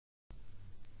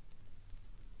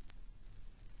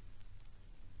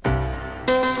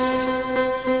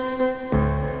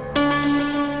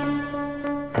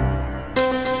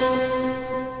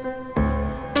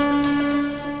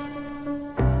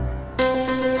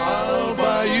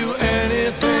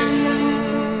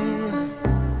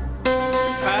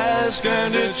task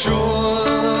and it's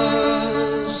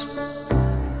yours.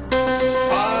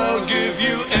 I'll give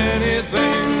you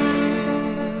anything,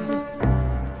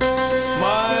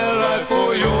 my life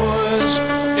for yours.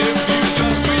 If you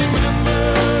just remember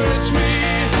it's me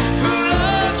who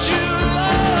loves you,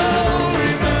 oh,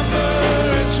 remember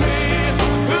it's me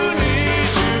who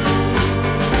needs you.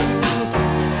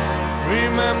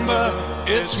 Remember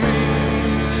it's me.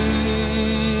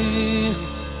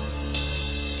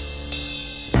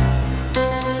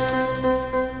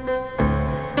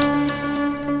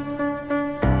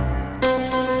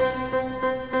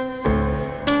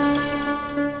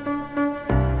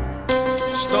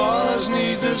 Stars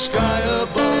neath the sky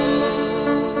above,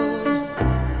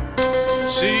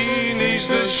 sea neath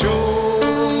the shore.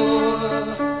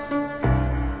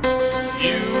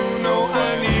 You know I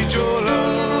need your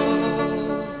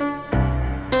love,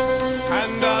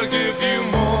 and I'll give you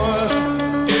more.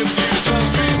 If you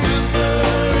just remember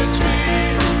it's me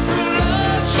who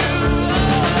loves you,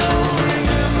 oh,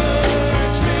 remember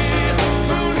it's me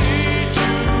who needs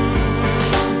you.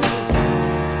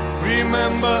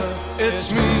 Remember it's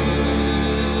me.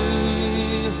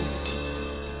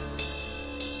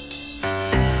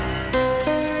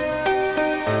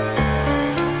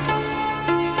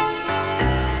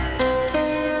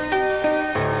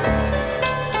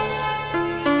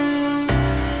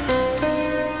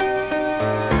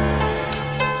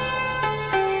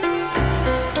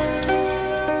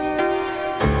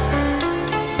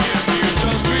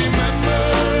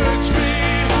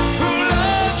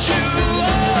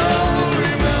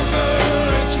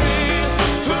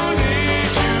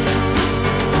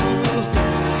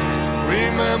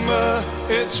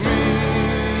 It's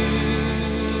me.